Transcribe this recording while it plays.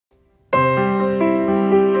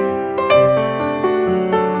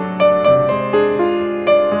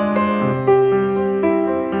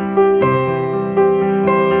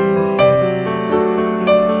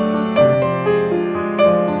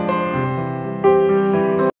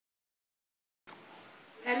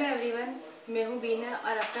मैं हूँ बीना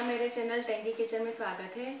और आपका मेरे चैनल टेंगी किचन में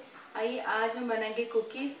स्वागत है। आइए आज हम बनाएंगे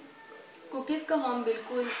कुकीज़। कुकीज़ को हम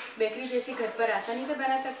बिल्कुल बेकरी जैसी घर पर आसानी से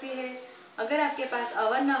बना सकते हैं। अगर आपके पास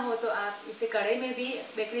ओवन ना हो तो आप इसे कढ़ाई में भी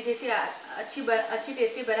बेकरी जैसी अच्छी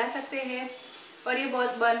टेस्टी बना सकते हैं और ये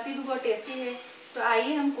बनती भी बहुत टेस्टी है। तो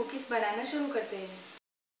आइए हम कुकीज़ बनाना शुरू करते हैं।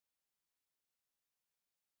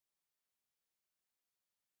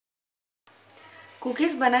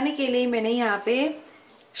 कुकीज़ बनाने के लिए मैंने यहाँ पे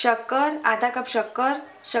आधा कप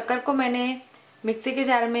शक्कर को मैंने मिक्सी के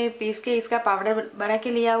जार में पीस के इसका पाउडर बना के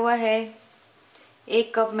लिया हुआ है।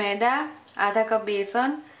 1 कप मैदा, आधा कप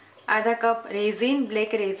बेसन, आधा कप रेजिन,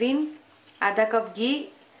 ब्लैक रेजिन, आधा कप घी,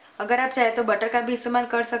 अगर आप चाहे तो बटर का भी इस्तेमाल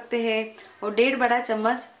कर सकते हैं, और 1.5 बड़ा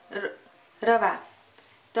चम्मच रवा।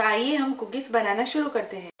 तो आइए हम कुकीज़ बनाना शुरू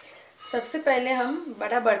करते हैं। सबसे पहले हम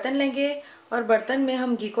बड़ा बर्तन लेंगे और बर्तन में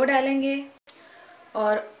हम घी को डालेंगे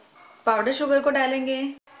और पाउडर शुगर को डालेंगे।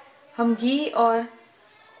 हम घी और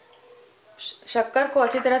शक्कर को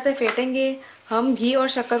अच्छी तरह से फेंटेंगे। हम घी और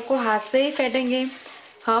शक्कर को हाथ से ही फेंटेंगे।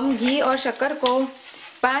 हम घी और शक्कर को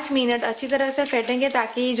 5 मिनट अच्छी तरह से फेंटेंगे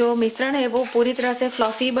ताकि जो मिश्रण है वो पूरी तरह से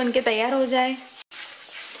फ्लफी बन के तैयार हो जाए।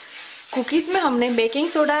 कुकीज़ में हमने बेकिंग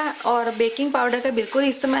सोडा और बेकिंग पाउडर का बिल्कुल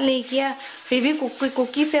इस्तेमाल नहीं किया, फिर भी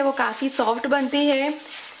कुकीज़ है वो काफ़ी सॉफ्ट बनती है।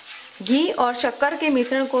 घी और शक्कर के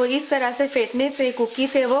मिश्रण को इस तरह से फेंटने से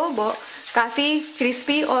कुकीज़ है वो काफ़ी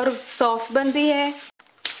क्रिस्पी और सॉफ्ट बनती है।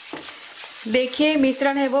 देखिए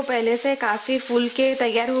मिश्रण है वो पहले से काफ़ी फूल के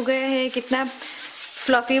तैयार हो गया है, कितना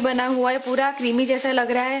फ्लफी बना हुआ है, पूरा क्रीमी जैसा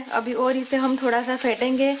लग रहा है। अभी और इसे हम थोड़ा सा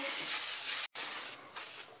फेंटेंगे।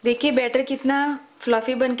 देखिए बैटर कितना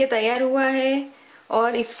फ्लफी बन के तैयार हुआ है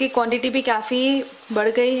और इसकी क्वांटिटी भी काफ़ी बढ़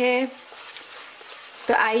गई है।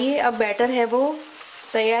 तो आइए अब बैटर है वो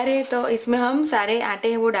तैयार है, तो इसमें हम सारे आटे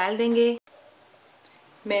हैं वो डाल देंगे।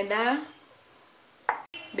 मैदा,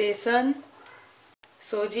 बेसन,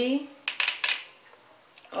 सूजी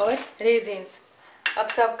और रेजिन्स। अब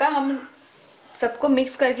सबको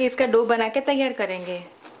मिक्स करके इसका डो बना के तैयार करेंगे।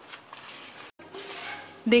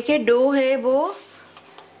 देखिए डो है वो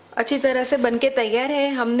अच्छी तरह से बनके तैयार है।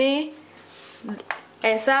 हमने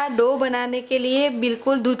ऐसा डो बनाने के लिए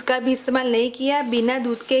बिल्कुल दूध का भी इस्तेमाल नहीं किया, बिना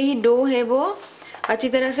दूध के ही डो है वो अच्छी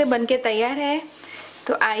तरह से बनके तैयार है।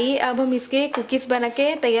 तो आइए अब हम इसके कुकीज़ बना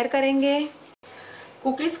के तैयार करेंगे।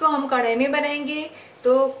 कुकीज़ को हम कढ़ाई में बनाएंगे,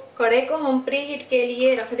 तो कढ़ाई को हम प्री हीट के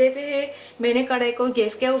लिए रख देते हैं। मैंने कढ़ाई को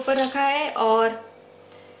गैस के ऊपर रखा है और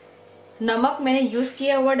नमक मैंने यूज़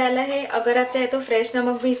किया हुआ डाला है। अगर आप चाहे तो फ्रेश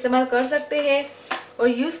नमक भी इस्तेमाल कर सकते हैं, और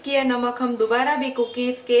यूज़ किया नमक हम दोबारा भी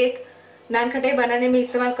कुकीज़, केक, नानखटाई बनाने में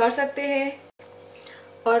इस्तेमाल कर सकते हैं।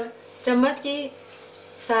 और चम्मच की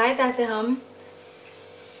सहायता से हम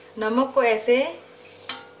नमक को ऐसे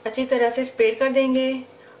अच्छी तरह से स्प्रेड कर देंगे।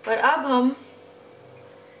 और अब हम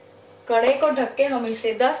कढ़ाई को ढक के हम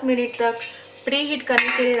इसे 10 मिनट तक प्री हीट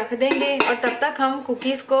करने के लिए रख देंगे, और तब तक हम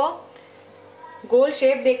कुकीज़ को गोल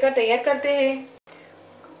शेप देकर तैयार करते हैं।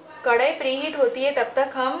 कढ़ाई प्री हीट होती है तब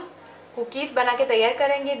तक हम कुकीज़ बना के तैयार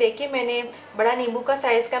करेंगे। देखिए मैंने बड़ा नींबू का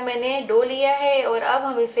साइज़ का मैंने डो लिया है, और अब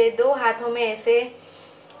हम इसे 2 हाथों में ऐसे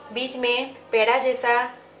बीच में पेड़ा जैसा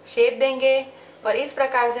शेप देंगे, और इस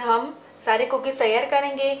प्रकार से हम सारे कुकीज़ तैयार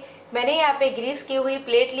करेंगे। मैंने यहाँ पे ग्रीस की हुई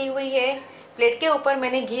प्लेट ली हुई है। प्लेट के ऊपर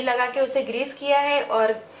मैंने घी लगा के उसे ग्रीस किया है,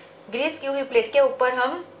 और ग्रीस की हुई प्लेट के ऊपर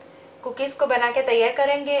हम कुकीज़ को बना के तैयार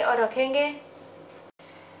करेंगे और रखेंगे।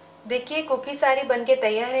 देखिए कुकीज़ सारी बनके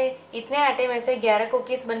तैयार है। इतने आटे में से 11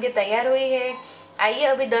 कुकीज़ बनके तैयार हुई है। आइए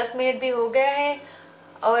अभी 10 मिनट भी हो गया है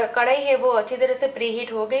और कढ़ाई है वो अच्छी तरह से प्री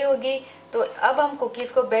हीट हो गई होगी। तो अब हम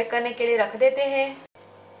कुकीज़ को बेक करने के लिए रख देते हैं।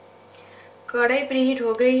 कढ़ाई प्री हीट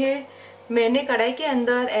हो गई है। मैंने कढ़ाई के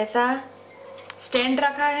अंदर ऐसा स्टैंड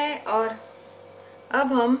रखा है, और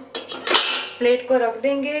अब हम प्लेट को रख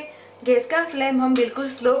देंगे। गैस का फ्लेम हम बिल्कुल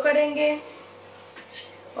स्लो करेंगे,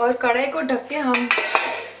 और कढ़ाई को ढक के हम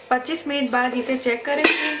 25 मिनट बाद इसे चेक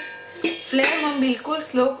करेंगे। फ्लेम हम बिल्कुल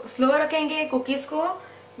स्लो रखेंगे। कुकीज़ को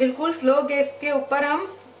बिल्कुल स्लो गैस के ऊपर हम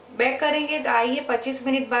बेक करेंगे। तो आइए 25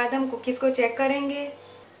 मिनट बाद हम कुकीज़ को चेक करेंगे।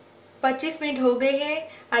 25 मिनट हो गई है।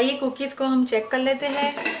 आइए कुकीज़ को हम चेक कर लेते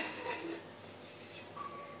हैं।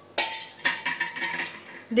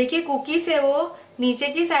 देखिए कुकीज़ है वो नीचे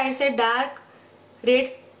की साइड से डार्क रेड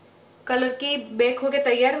कलर की बेक होके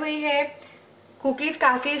तैयार हुई है। कुकीज़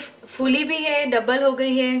काफ़ी फूली भी है, डबल हो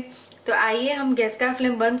गई है। तो आइए हम गैस का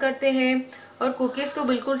फ्लेम बंद करते हैं, और कुकीज़ को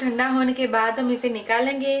बिल्कुल ठंडा होने के बाद हम इसे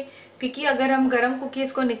निकालेंगे, क्योंकि अगर हम गर्म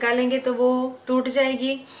कुकीज़ को निकालेंगे तो वो टूट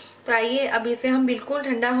जाएगी। तो आइए अब इसे हम बिल्कुल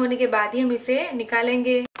ठंडा होने के बाद ही हम इसे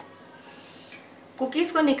निकालेंगे।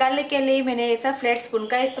 कुकीज़ को निकालने के लिए मैंने ऐसा फ्लैट स्पून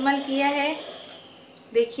का इस्तेमाल किया है।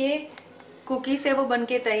 देखिए कुकीज़ है वो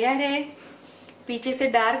बनके तैयार है। पीछे से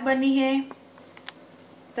डार्क बनी है।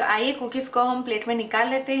 तो आइए कुकीज को हम प्लेट में निकाल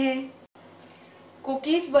लेते हैं।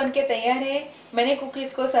 कुकीज बन के तैयार है। मैंने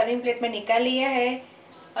कुकीज को सर्विंग प्लेट में निकाल लिया है।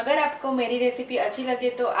 अगर आपको मेरी रेसिपी अच्छी लगे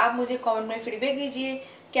तो आप मुझे कमेंट में फीडबैक दीजिए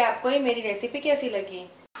कि आपको ये मेरी रेसिपी कैसी लगी।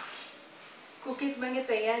 कुकीज बन के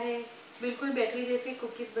तैयार है। बिल्कुल बेकरी जैसी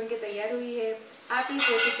कुकीज बन के तैयार हुई है। आप इस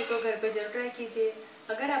रेसिपी को घर पे जरूर ट्राई कीजिए।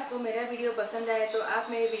 अगर आपको मेरा वीडियो पसंद आए तो आप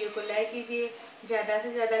मेरे वीडियो को लाइक कीजिए, ज़्यादा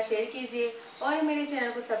से ज़्यादा शेयर कीजिए और मेरे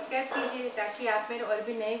चैनल को सब्सक्राइब कीजिए ताकि आप मेरे और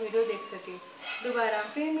भी नए वीडियो देख सकें। दोबारा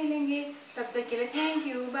फिर मिलेंगे, तब तक के लिए थैंक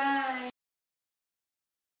यू, बाय।